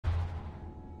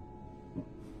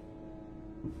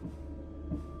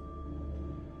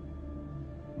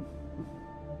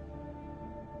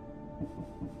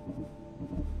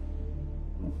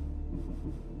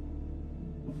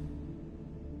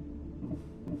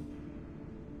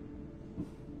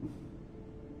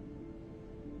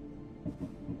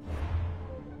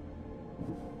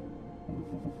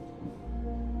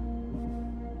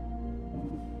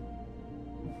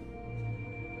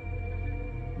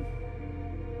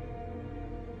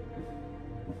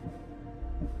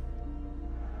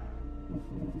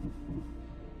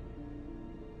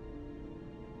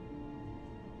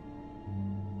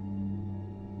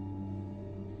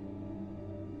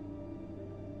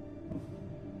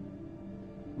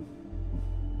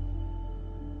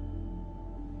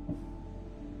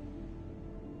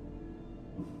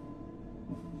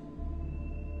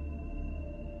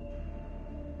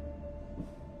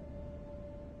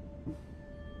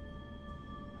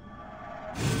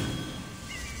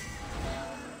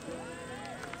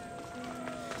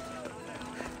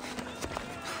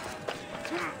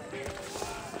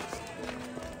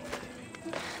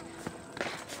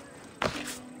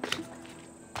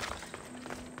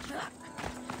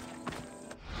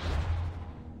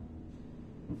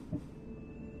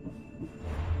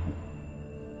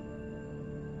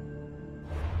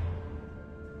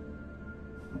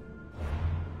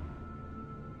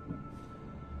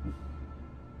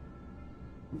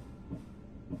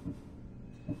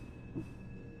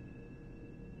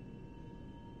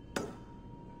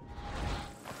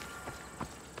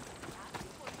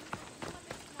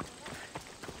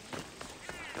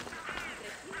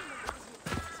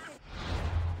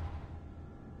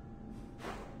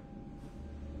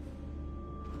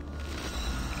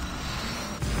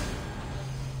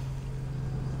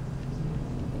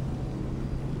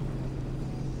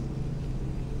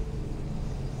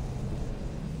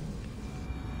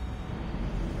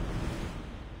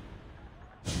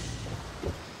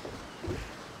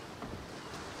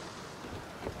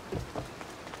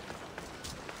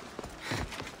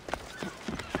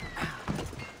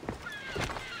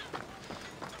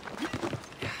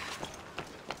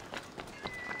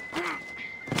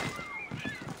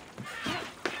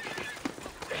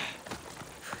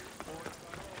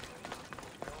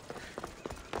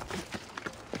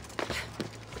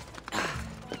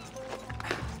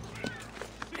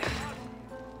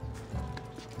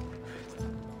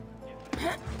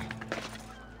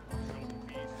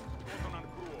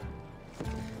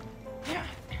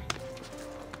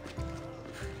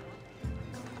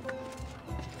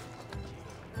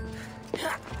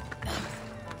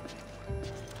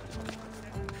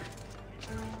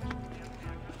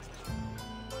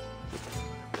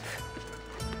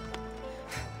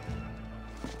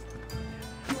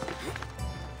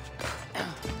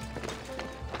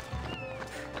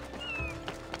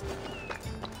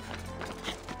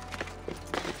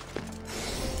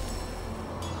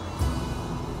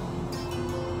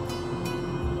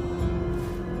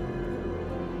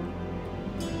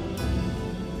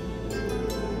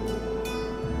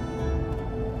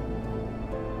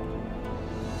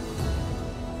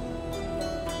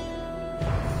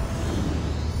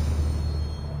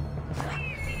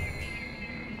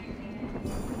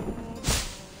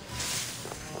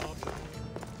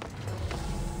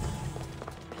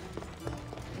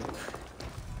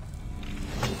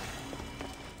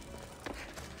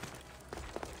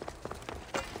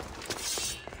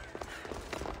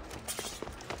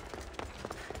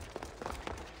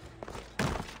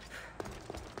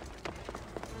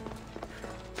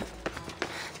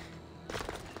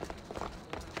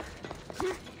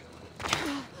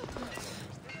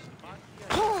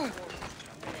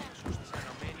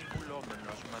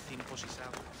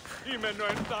Κείμενο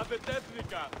εντάδε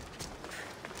τέθνικα.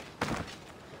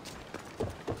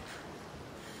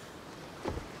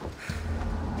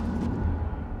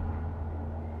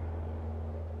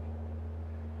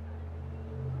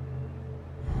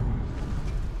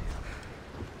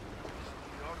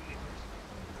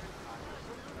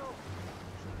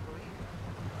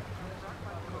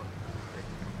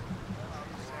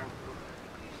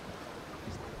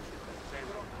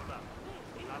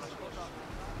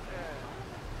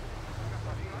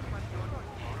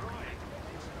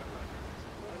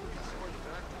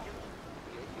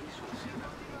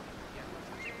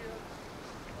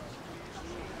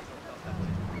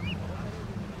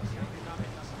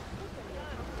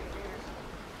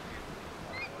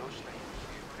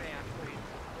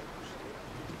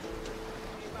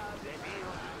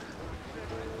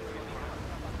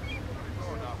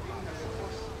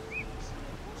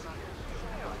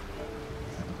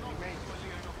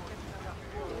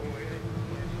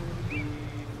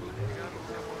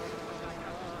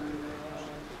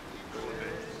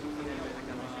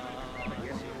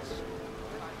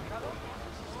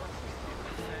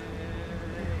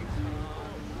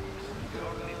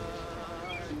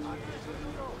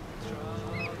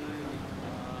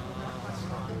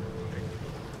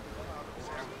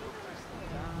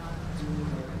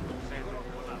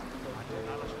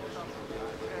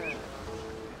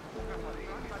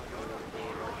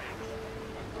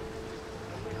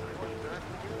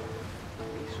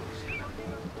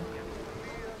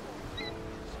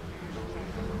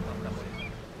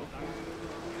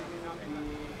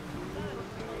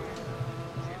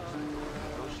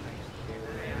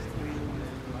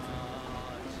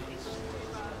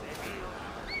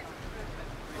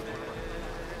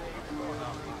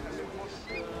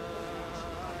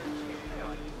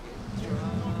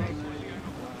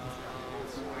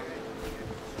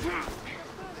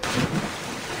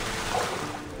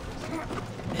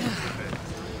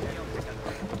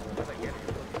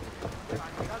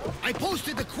 I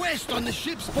posted the quest on the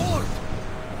ship's board.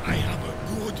 I have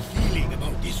a good feeling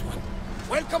about this one.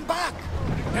 Welcome back.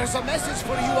 There's a message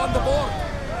for you on the board.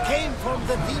 Came from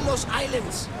the Delos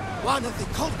Islands. One of the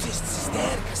cultists is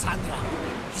there, Cassandra.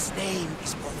 His name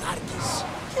is Monarchis.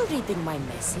 You reading my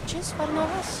messages,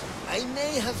 Barnabas? I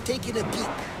may have taken a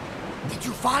peek. Did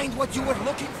you find what you were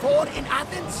looking for in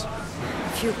Athens? A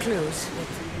few clues,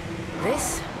 but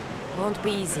this won't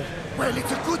be easy. Well,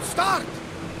 it's a good start.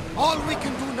 All we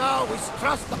can do now is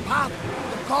trust the path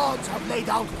the gods have laid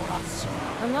out for us.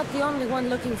 I'm not the only one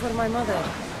looking for my mother.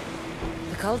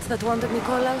 The cult that wanted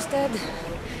Nikolaus dead,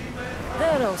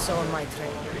 they're also on my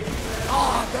trail.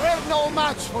 Ah, they're no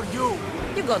match for you.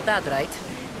 You got that right.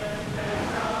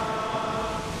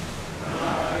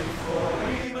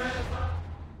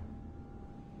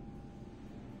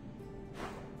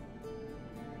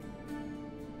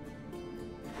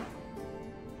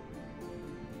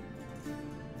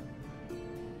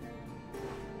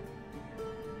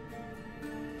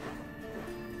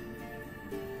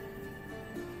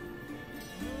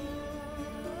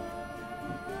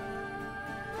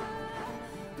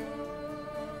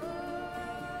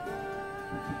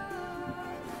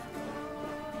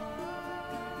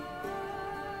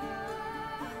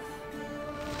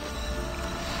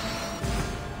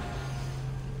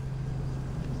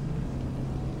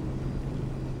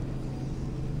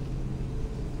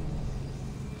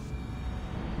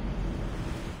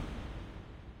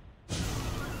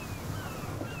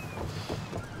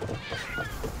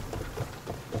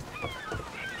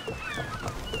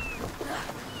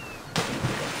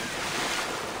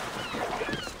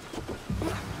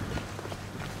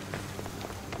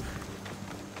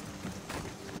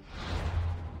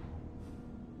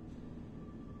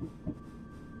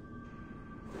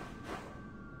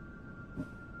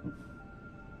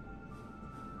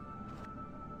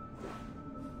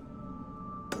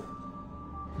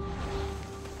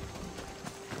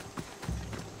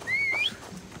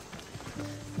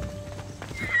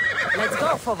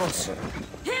 Phobos.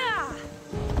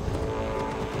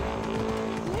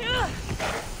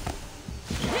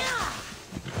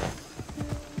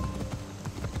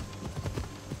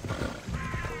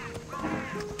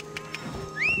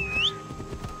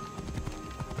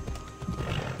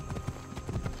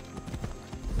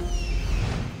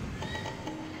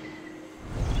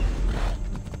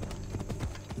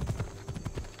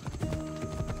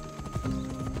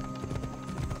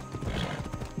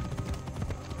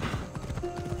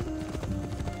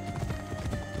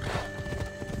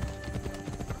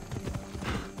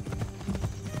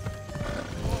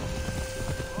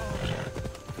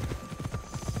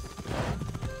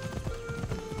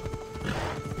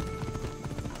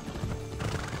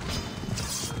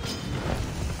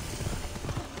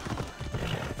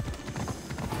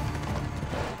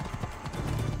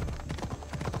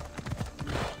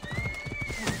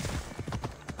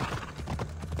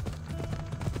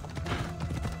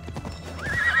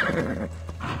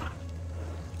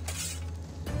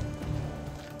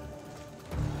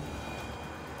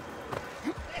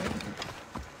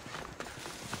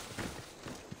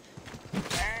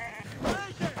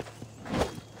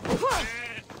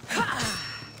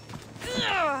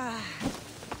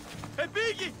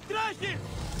 Επήγει! Τράχει!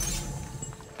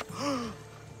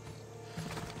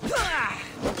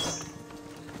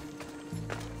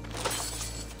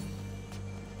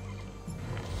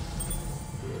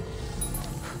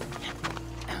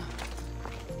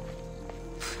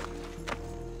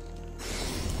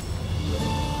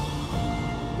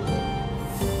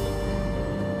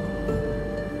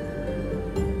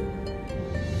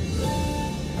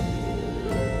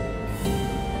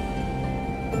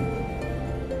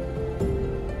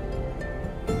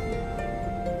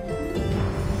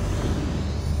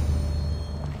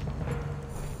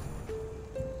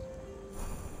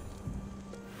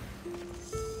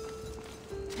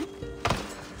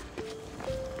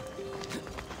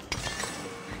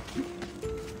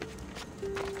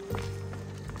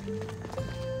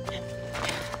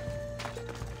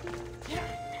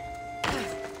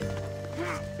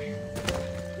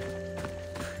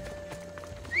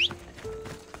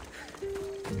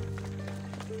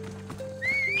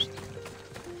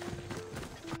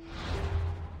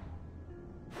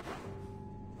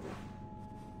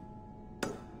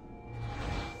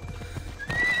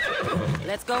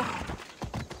 Let's go.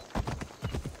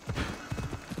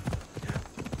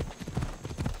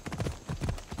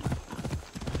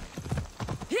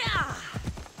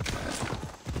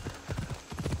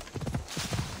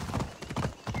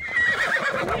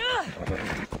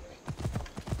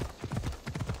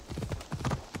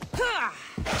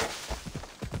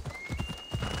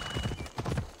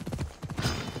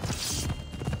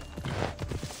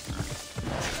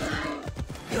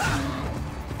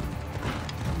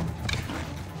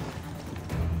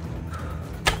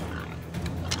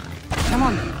 Come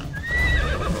on.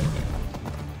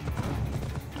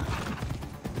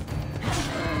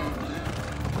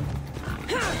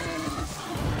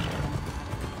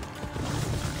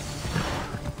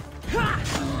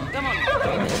 Come on.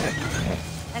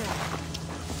 Hello.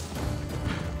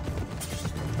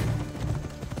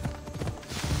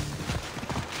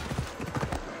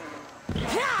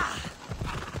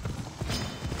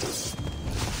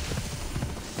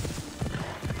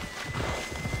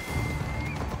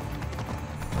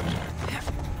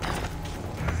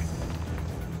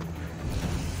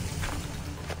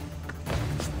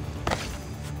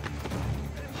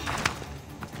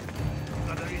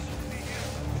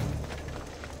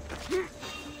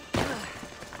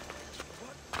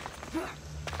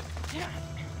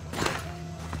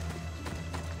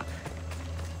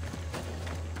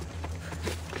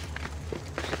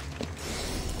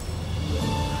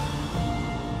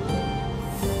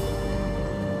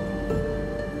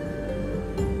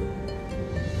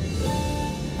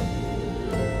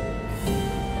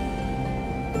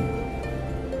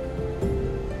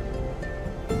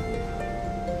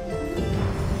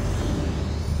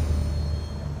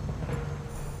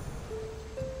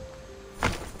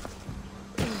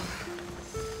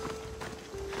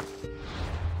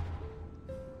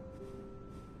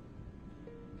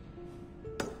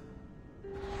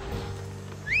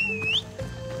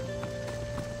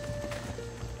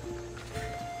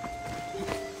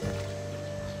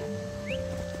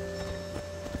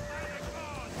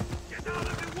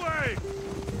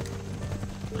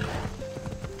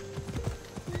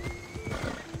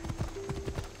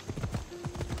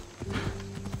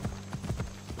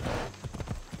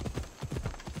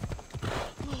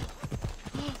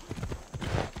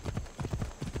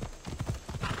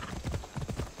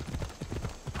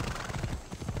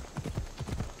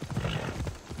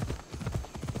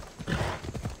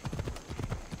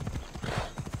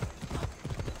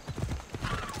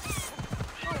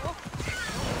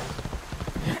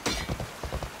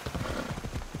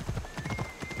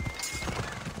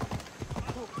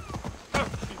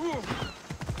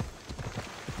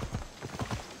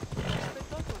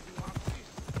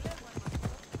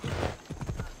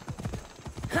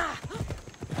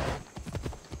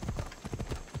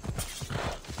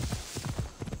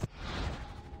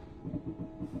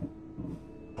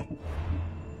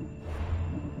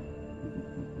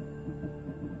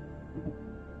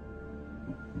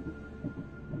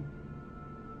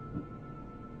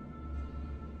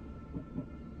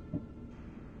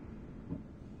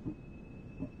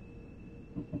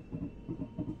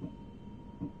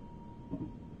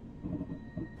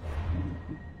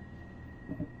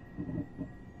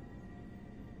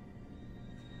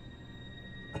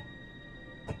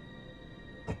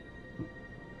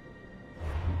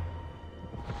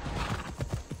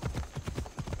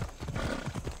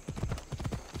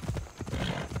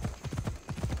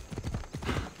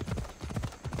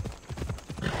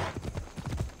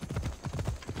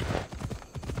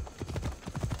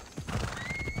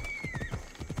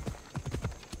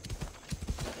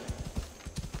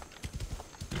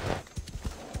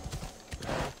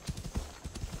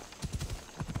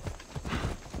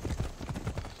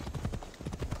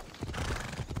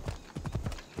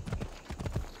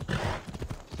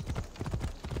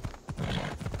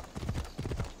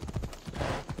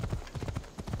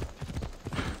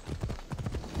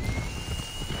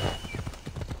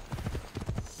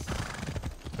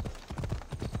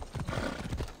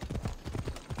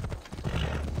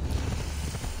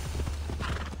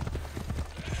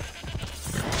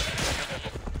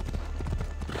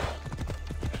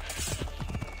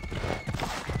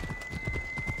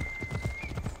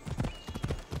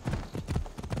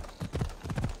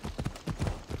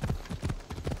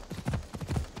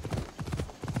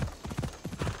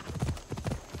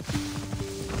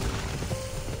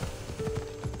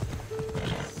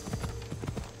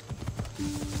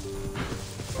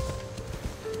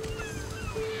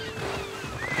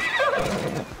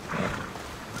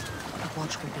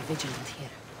 Watch will be vigilant here.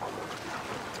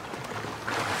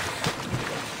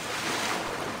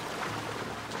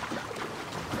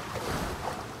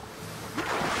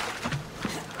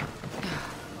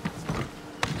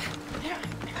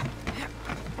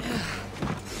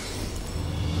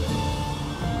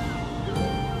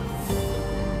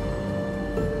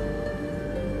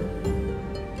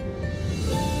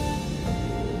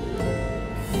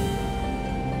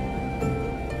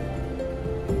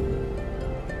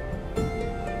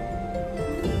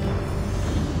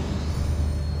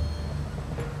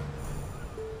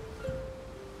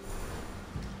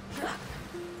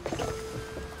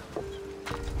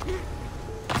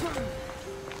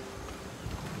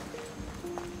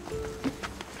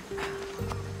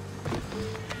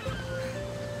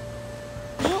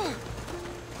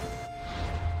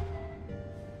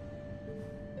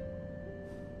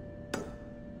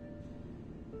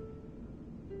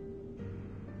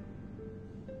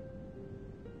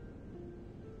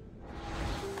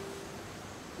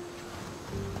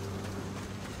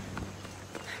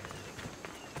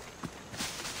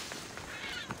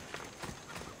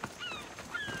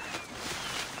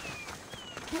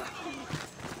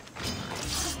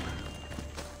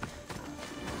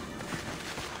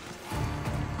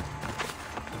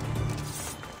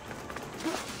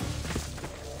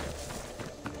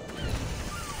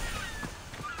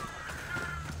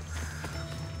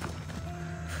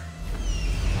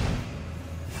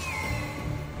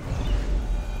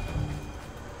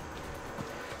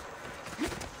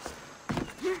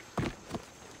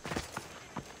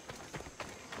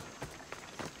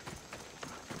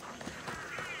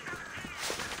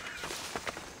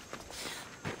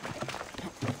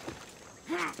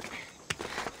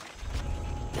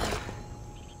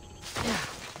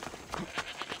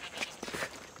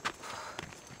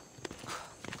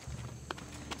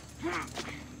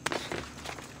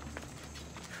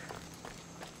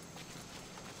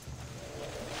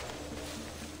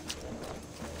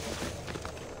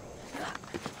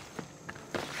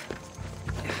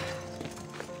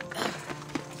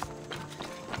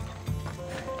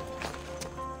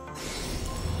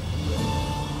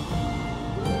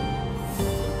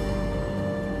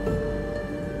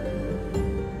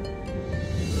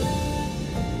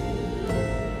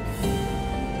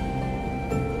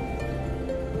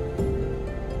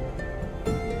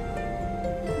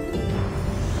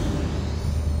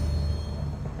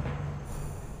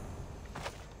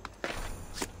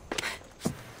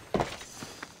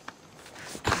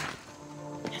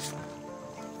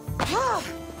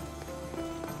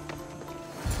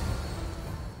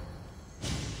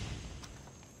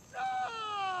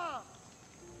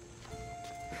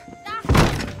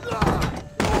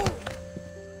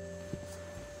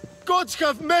 Gods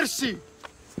have mercy!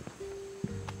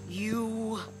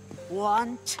 You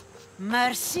want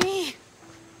mercy?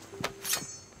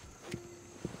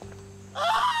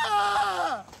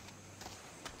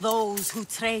 Those who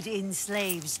trade in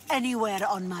slaves anywhere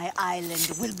on my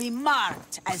island will be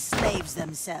marked as slaves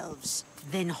themselves,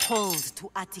 then hauled to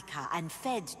Attica and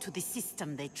fed to the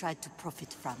system they tried to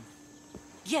profit from.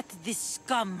 Get this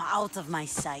scum out of my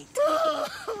sight.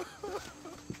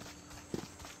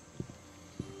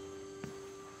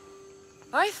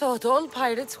 I thought all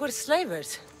pirates were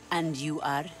slavers. And you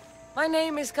are? My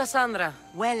name is Cassandra.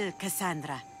 Well,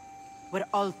 Cassandra, we're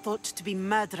all thought to be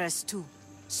murderers too.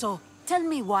 So, tell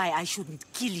me why I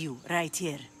shouldn't kill you right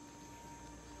here.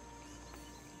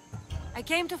 I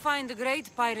came to find the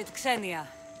great pirate Xenia.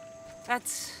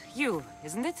 That's you,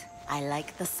 isn't it? I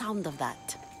like the sound of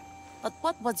that. But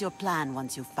what was your plan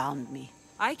once you found me?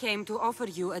 I came to offer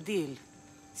you a deal.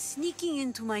 Sneaking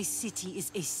into my city is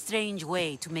a strange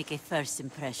way to make a first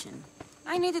impression.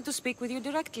 I needed to speak with you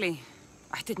directly.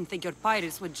 I didn't think your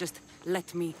pirates would just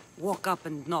let me walk up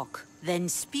and knock. Then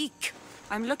speak.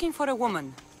 I'm looking for a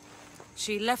woman.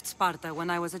 She left Sparta when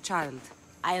I was a child.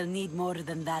 I'll need more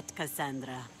than that,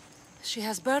 Cassandra. She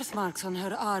has birthmarks on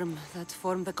her arm that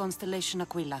form the constellation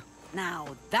Aquila.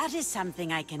 Now, that is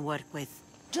something I can work with.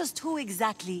 Just who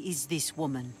exactly is this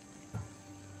woman?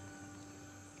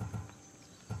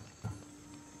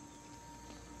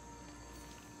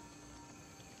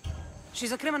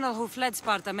 She's a criminal who fled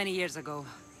Sparta many years ago.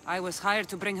 I was hired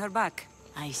to bring her back.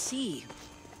 I see.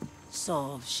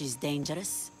 So, she's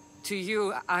dangerous? To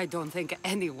you, I don't think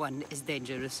anyone is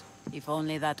dangerous. If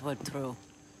only that were true.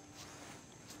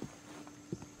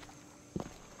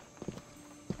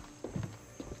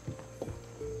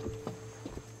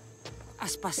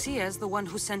 Aspasia's the one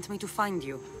who sent me to find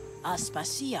you.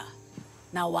 Aspasia?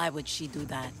 Now why would she do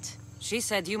that? She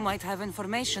said you might have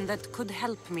information that could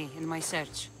help me in my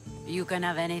search. You can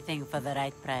have anything for the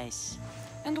right price.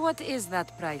 And what is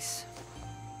that price?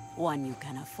 One you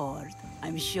can afford,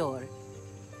 I'm sure.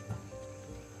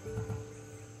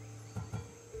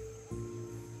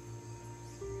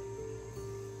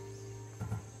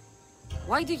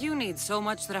 Why do you need so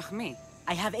much drachmi?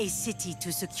 I have a city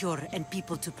to secure and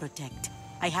people to protect.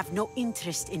 I have no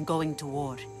interest in going to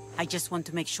war. I just want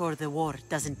to make sure the war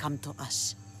doesn't come to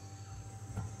us.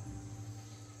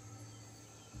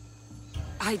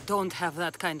 I don't have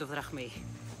that kind of drachmi.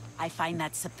 I find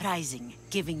that surprising,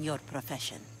 given your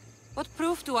profession. What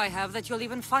proof do I have that you'll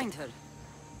even find her?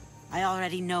 I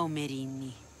already know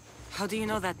Merini. How do you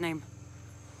know that name?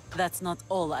 That's not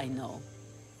all I know.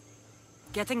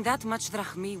 Getting that much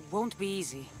drachmi won't be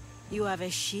easy. You have a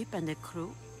ship and a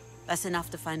crew? That's enough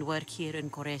to find work here in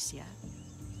Koresia.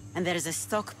 And there is a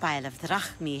stockpile of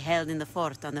drachmi held in the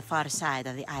fort on the far side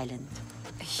of the island.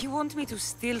 You want me to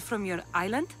steal from your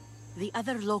island? The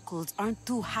other locals aren't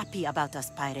too happy about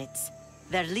us pirates.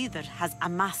 Their leader has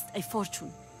amassed a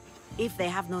fortune. If they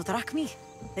have no drachmi,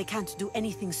 they can't do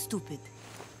anything stupid.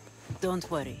 Don't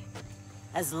worry.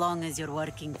 As long as you're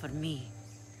working for me,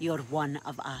 you're one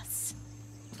of us.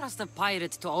 Trust a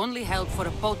pirate to only help for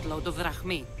a boatload of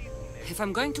drachmi. If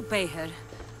I'm going to pay her,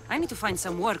 I need to find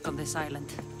some work on this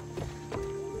island.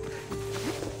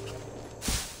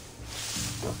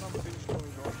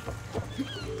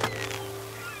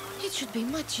 It should be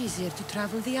much easier to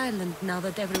travel the island now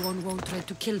that everyone won't try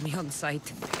to kill me on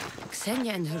sight.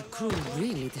 Xenia and her crew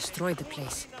really destroyed the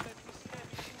place.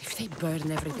 If they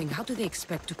burn everything, how do they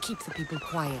expect to keep the people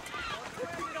quiet?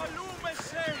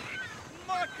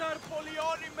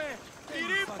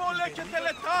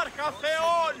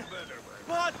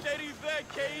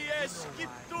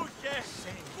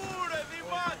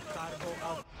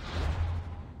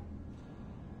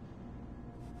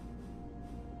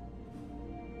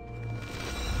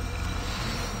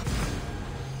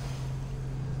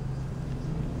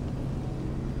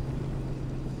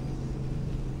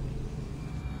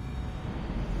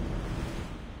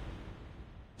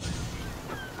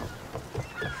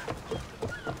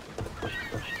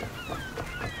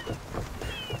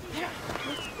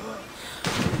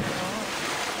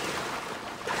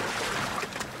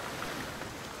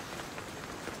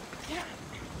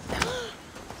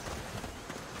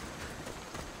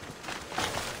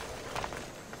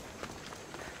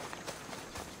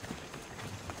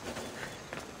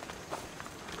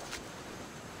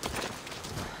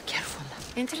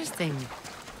 Interesting.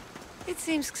 It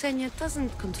seems Xenia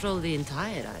doesn't control the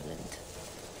entire island.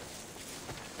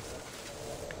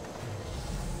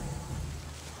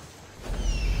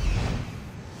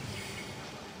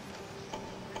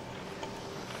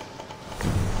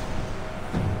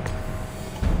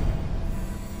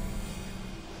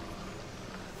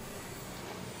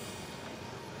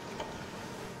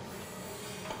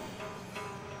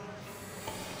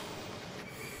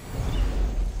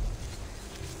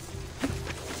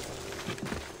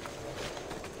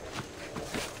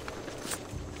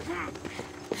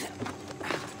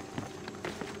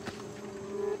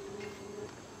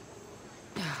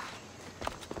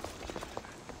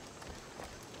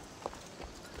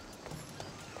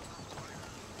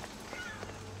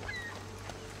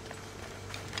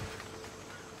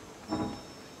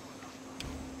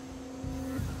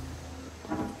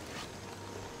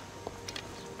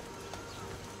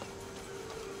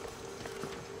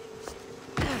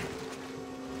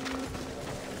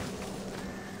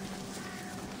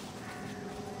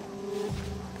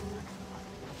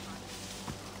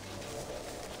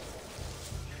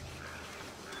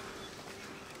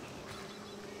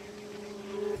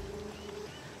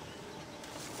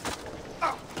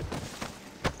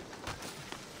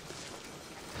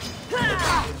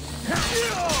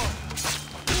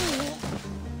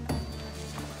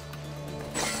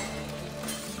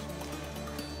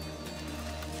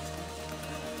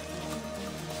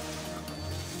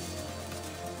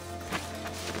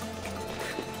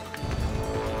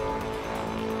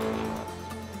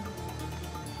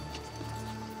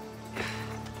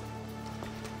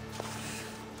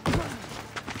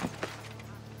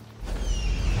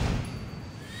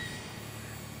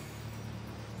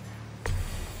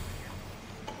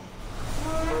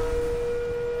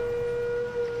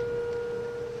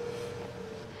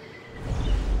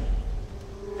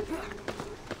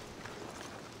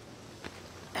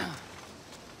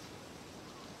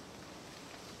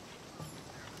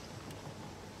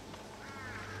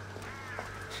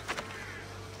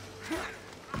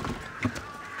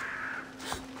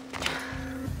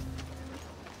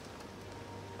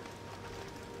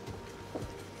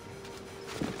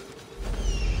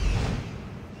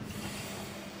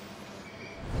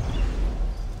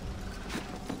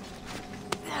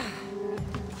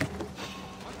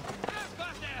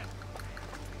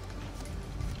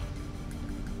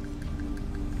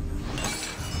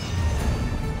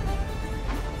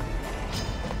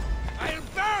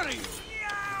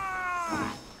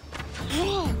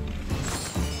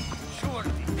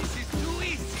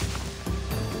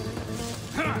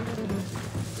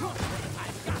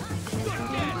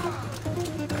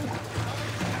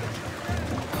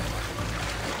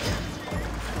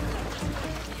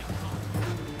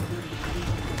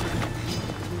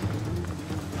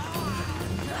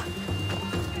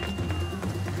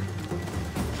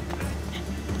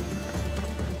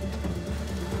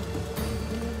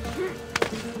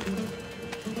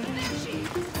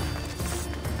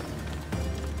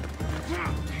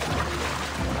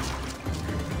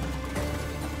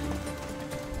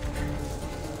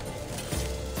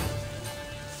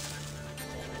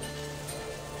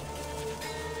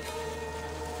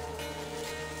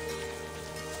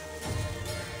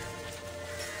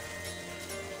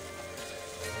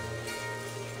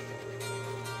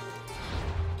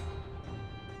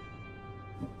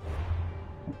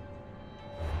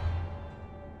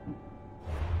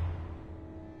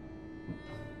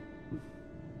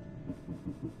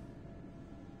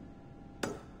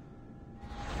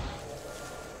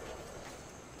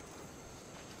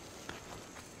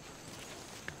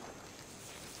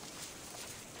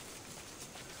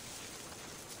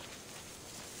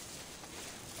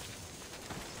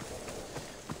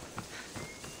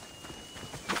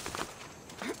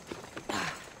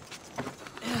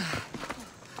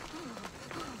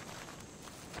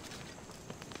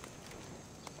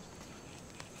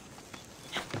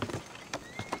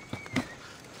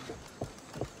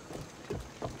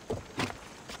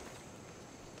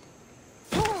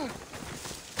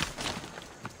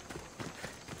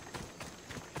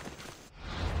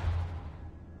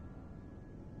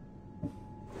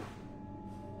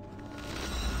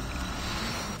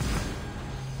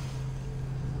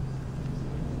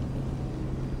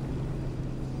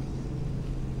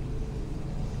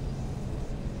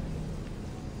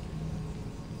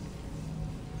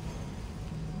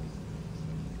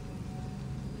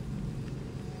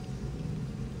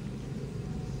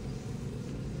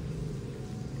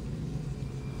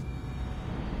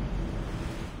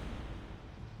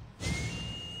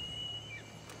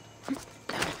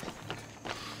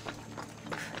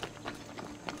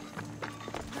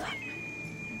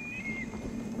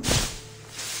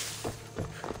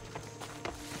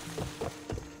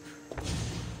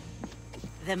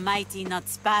 The mighty not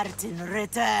Spartan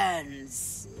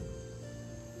returns.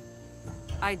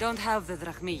 I don't have the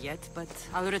drachmi yet, but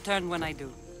I'll return when I do.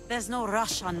 There's no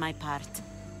rush on my part.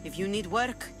 If you need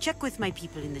work, check with my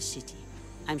people in the city.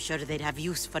 I'm sure they'd have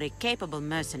use for a capable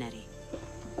mercenary.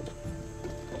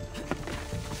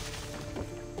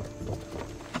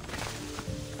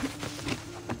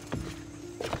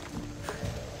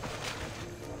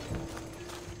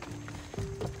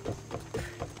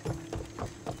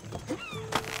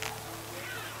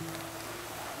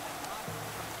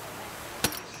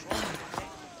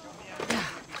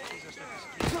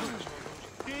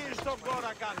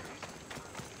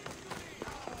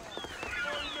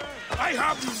 I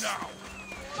have you now!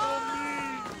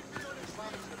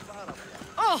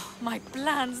 Oh, my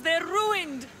plans, they're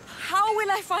ruined! How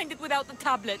will I find it without the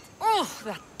tablet? Oh,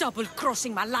 that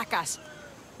double-crossing Malakas!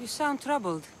 You sound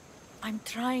troubled. I'm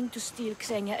trying to steal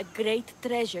Xenia a great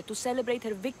treasure to celebrate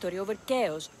her victory over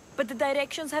Chaos, but the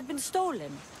directions have been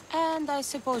stolen. And I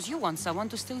suppose you want someone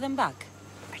to steal them back.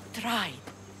 I tried,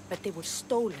 but they were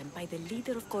stolen by the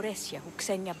leader of Goresia, who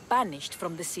Xenia banished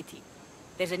from the city.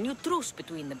 There's a new truce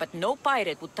between them, but no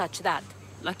pirate would touch that.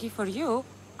 Lucky for you,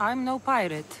 I'm no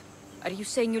pirate. Are you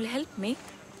saying you'll help me?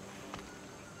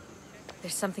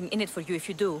 There's something in it for you if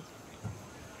you do.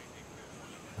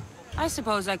 I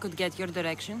suppose I could get your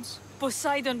directions.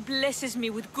 Poseidon blesses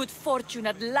me with good fortune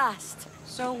at last.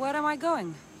 So where am I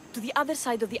going? To the other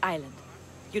side of the island.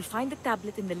 You'll find the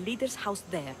tablet in the leader's house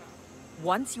there.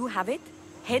 Once you have it,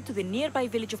 head to the nearby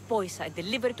village of Poisa and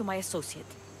deliver it to my associate.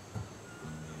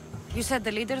 You said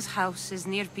the leader's house is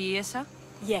near Piesa?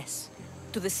 Yes,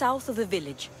 to the south of the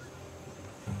village.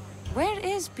 Where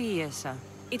is Piesa?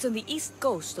 It's on the east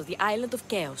coast of the island of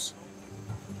Chaos.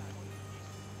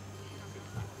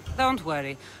 Don't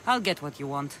worry, I'll get what you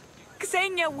want.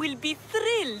 Xenia will be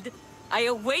thrilled! I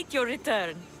await your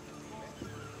return.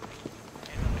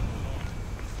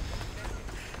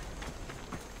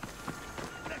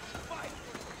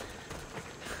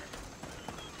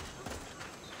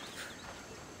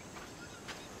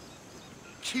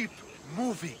 Keep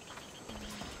moving.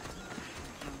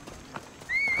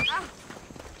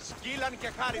 Σκύλαν και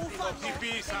χάρη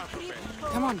τυποποιείς άνθρωπε.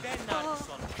 Come on.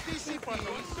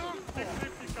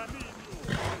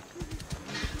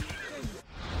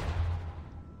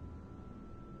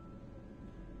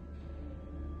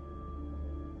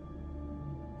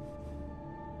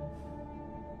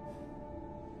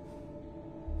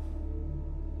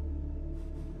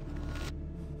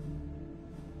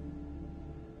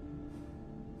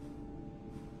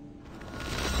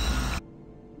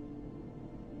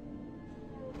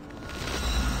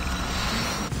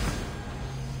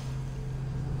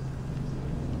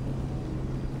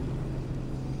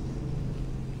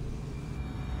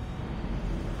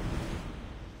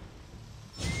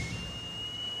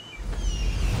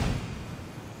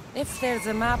 If there's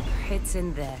a map, it's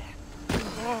in there.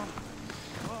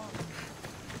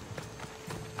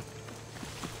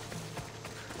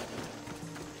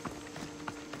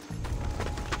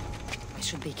 I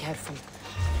should be careful.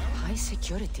 High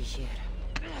security here.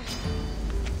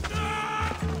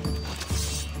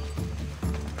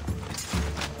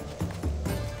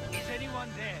 Is anyone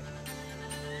there?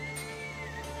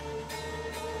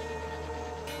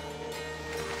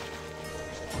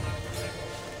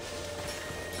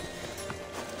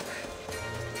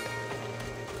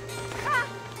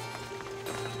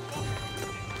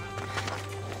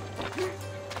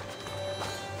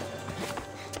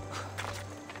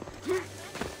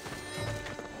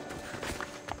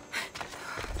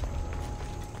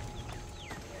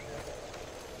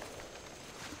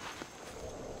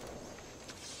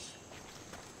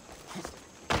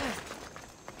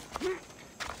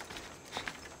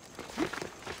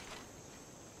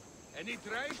 Need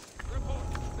rain? Report.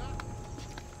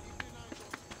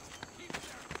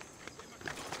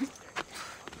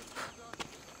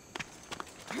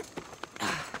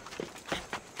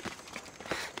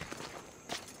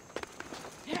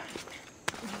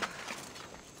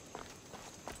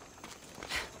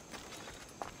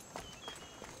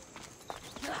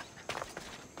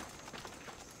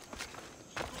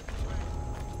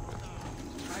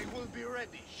 I will be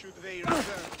ready should they return.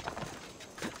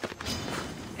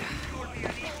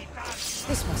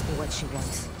 This must be what she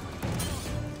wants.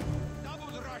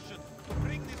 Double Russian to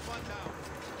bring this one down.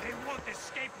 They won't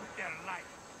escape with their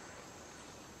life.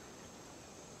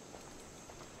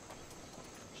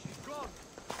 She's gone.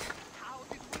 How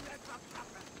did we let that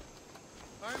happen?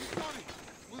 I am sorry.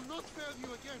 Will not fail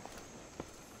you again.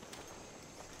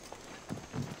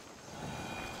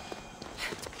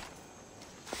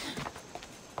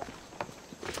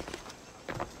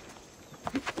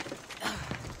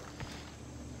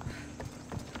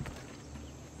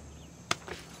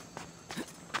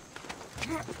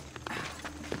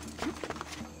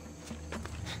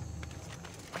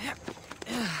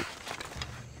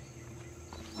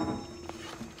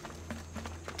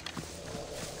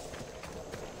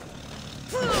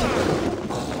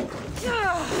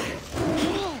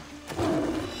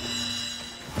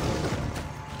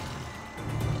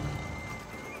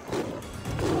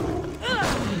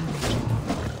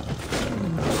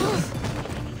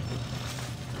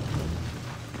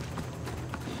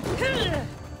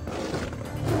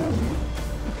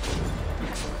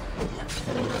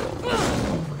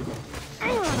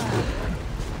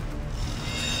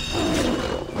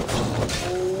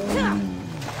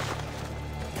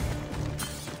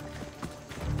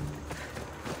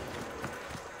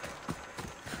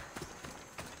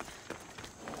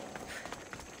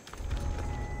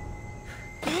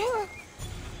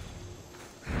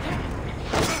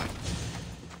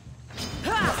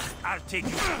 I'll take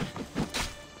you.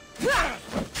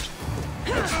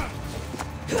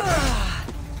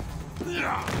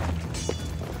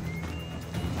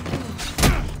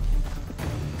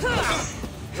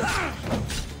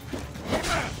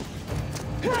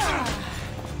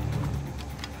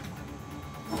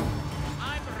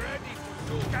 I'm ready to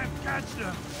do. Can't catch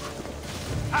them.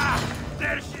 Ah,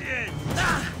 there she is.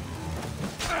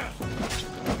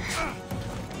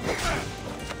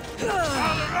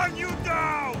 I'll run you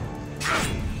down.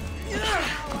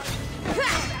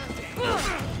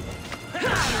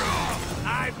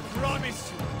 I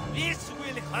promise you, this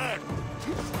will hurt.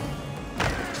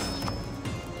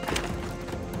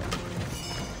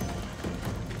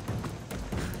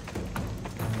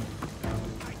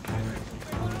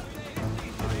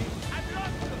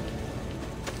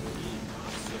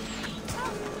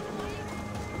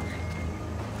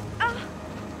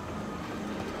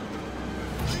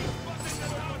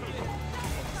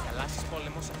 Θαλάσσης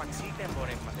πόλεμος απαξίεται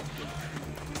εμπορεύματα.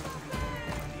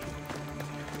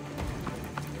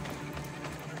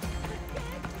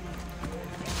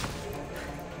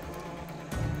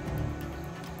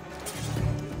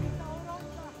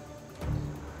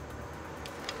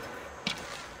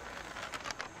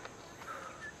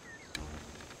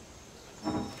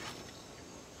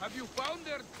 Have you found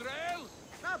their trail?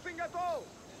 Nothing at all.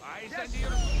 Eyes Yes, and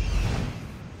ears.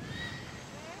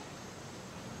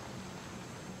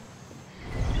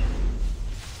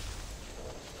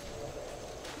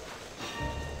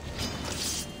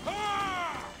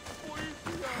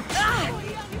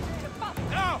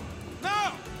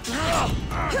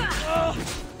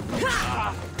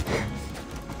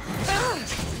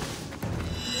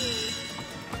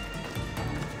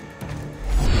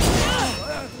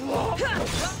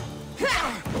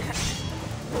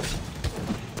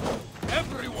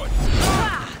 Everyone!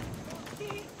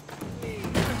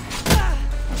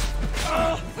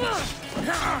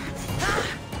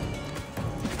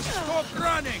 Stop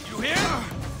running, you hear?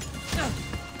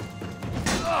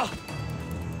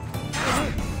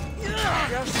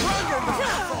 They're stronger than I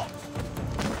thought.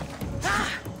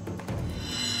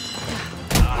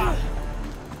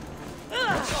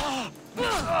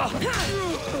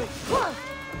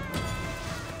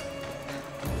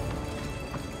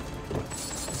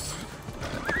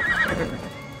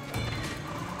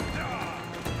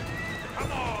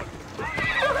 Come on!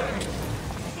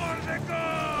 For the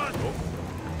god!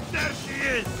 There she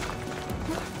is!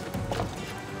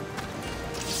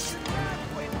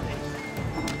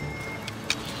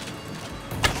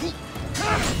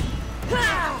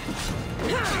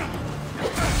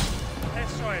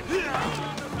 Eso es.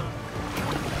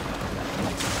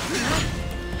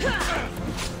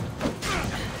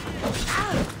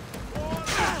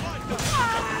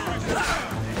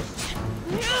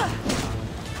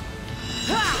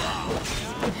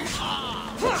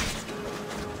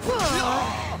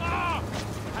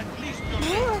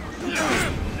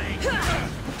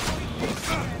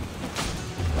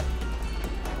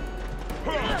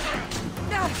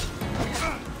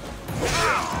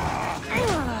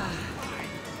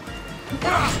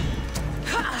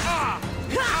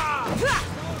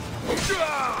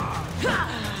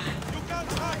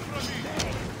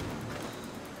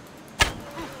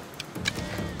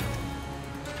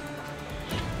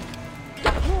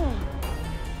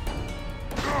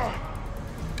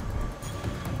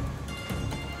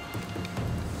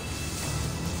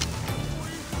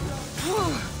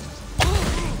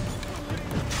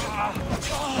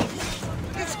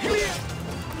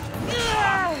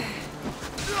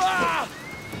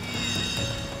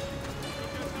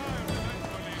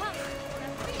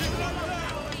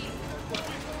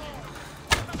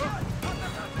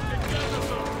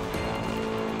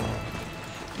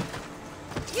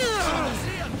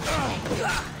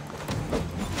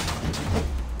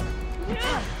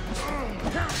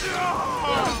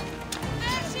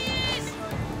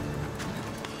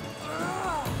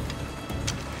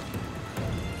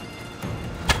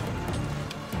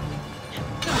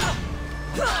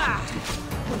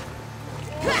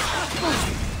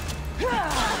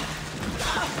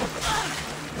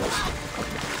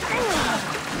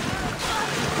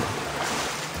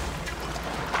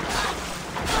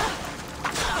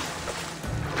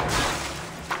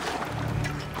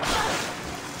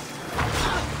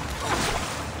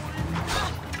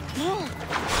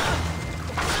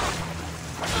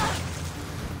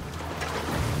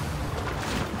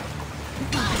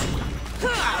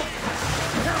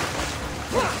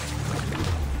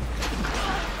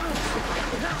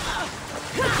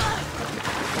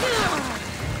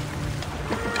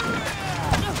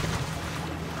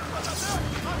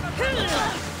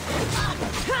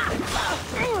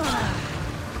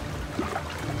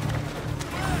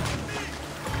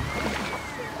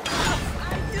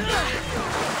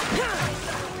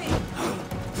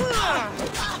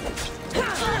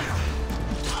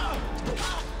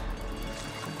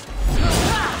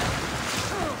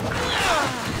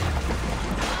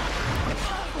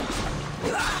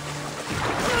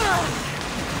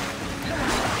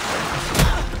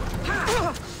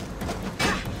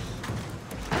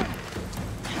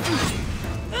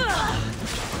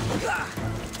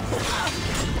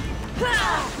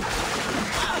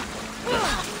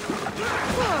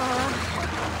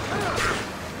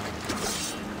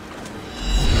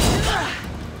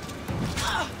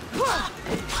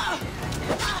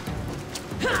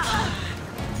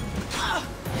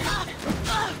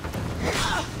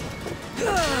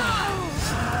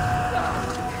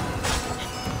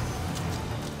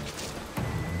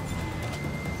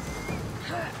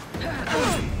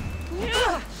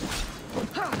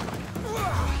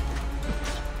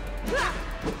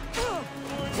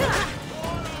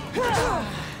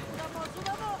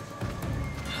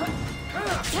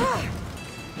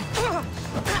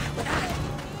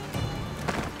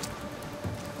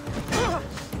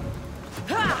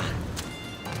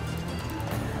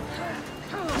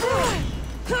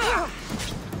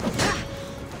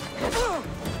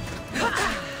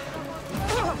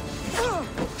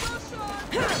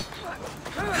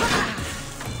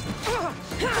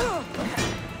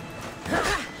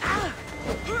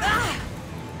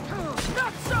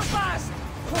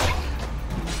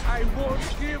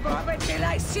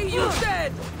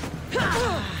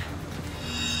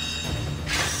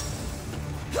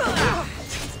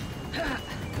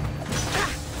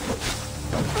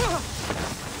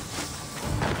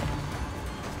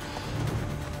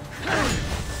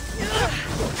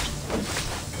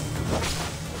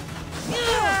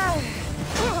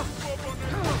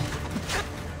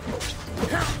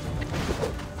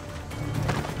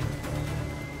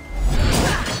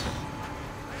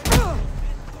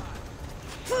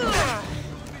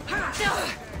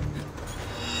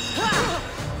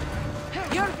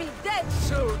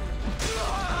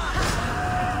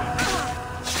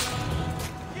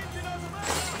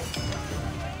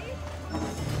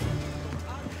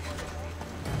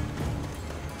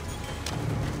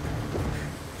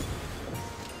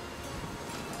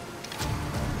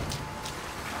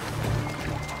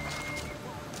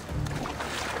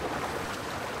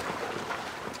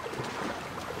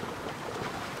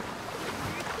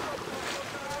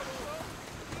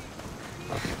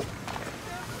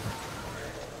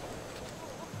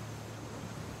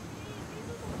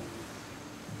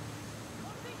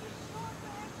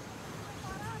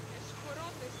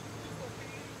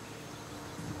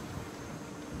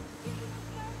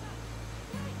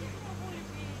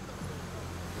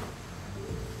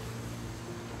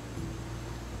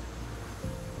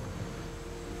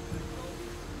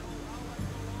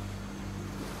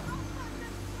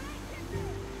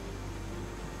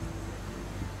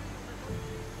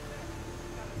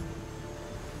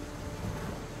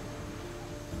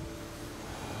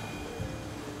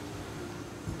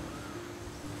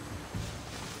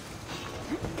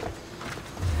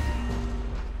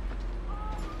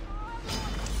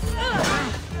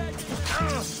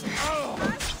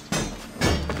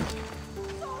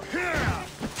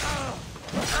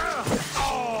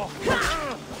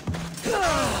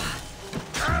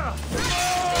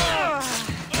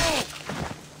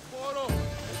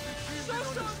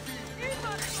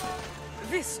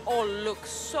 all look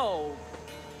so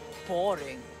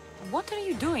boring. What are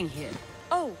you doing here?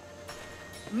 Oh,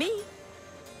 me?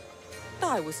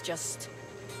 I was just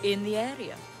in the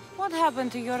area. What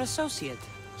happened to your associate?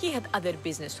 He had other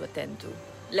business to attend to.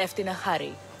 Left in a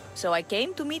hurry. So I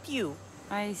came to meet you.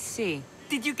 I see.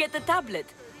 Did you get the tablet?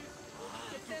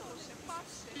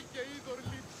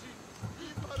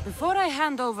 Before I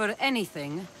hand over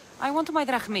anything, I want my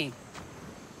drachmi.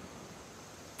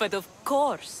 But of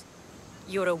course.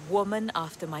 You're a woman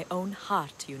after my own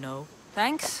heart, you know.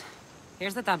 Thanks.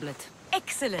 Here's the tablet.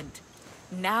 Excellent.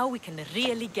 Now we can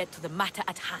really get to the matter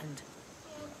at hand.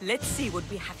 Let's see what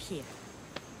we have here.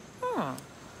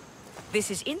 This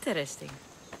is interesting.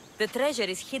 The treasure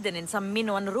is hidden in some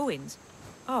Minoan ruins.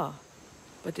 Ah,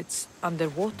 but it's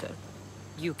underwater.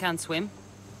 You can't swim?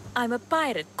 I'm a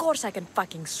pirate. Course I can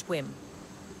fucking swim.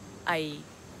 I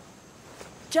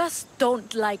just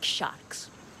don't like sharks.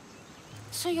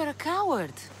 So you're a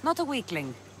coward, not a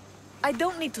weakling. I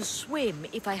don't need to swim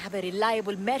if I have a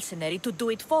reliable mercenary to do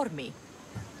it for me.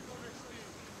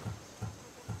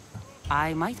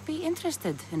 I might be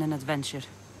interested in an adventure.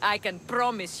 I can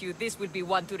promise you this will be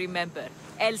one to remember.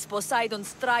 Else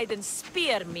Poseidon's trident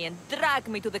spear me and drag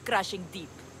me to the crashing deep.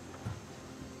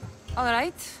 All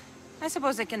right. I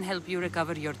suppose I can help you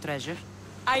recover your treasure.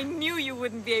 I knew you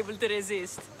wouldn't be able to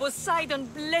resist. Poseidon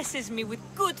blesses me with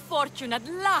good fortune at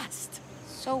last.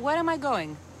 So where am I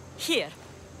going? Here,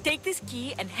 take this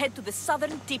key and head to the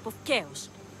southern tip of Chaos.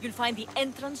 You'll find the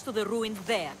entrance to the ruins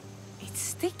there. It's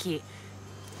sticky.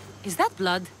 Is that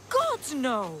blood? Gods,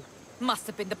 no! Must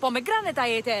have been the pomegranate I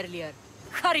ate earlier.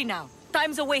 Hurry now.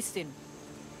 Time's a-wasting.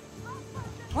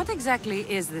 What exactly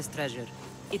is this treasure?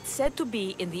 It's said to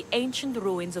be in the ancient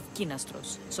ruins of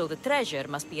Kinastros, so the treasure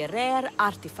must be a rare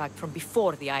artifact from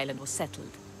before the island was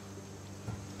settled.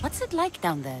 What's it like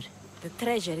down there? The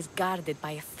treasure is guarded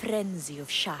by a frenzy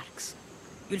of sharks.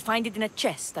 You'll find it in a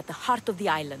chest at the heart of the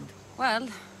island. Well,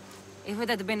 if it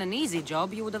had been an easy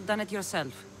job, you would have done it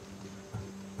yourself.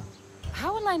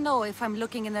 How will I know if I'm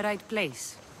looking in the right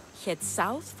place? Head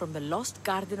south from the lost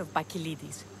garden of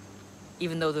Bacchylides.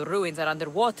 Even though the ruins are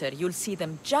underwater, you'll see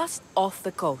them just off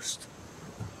the coast.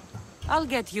 I'll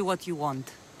get you what you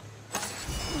want.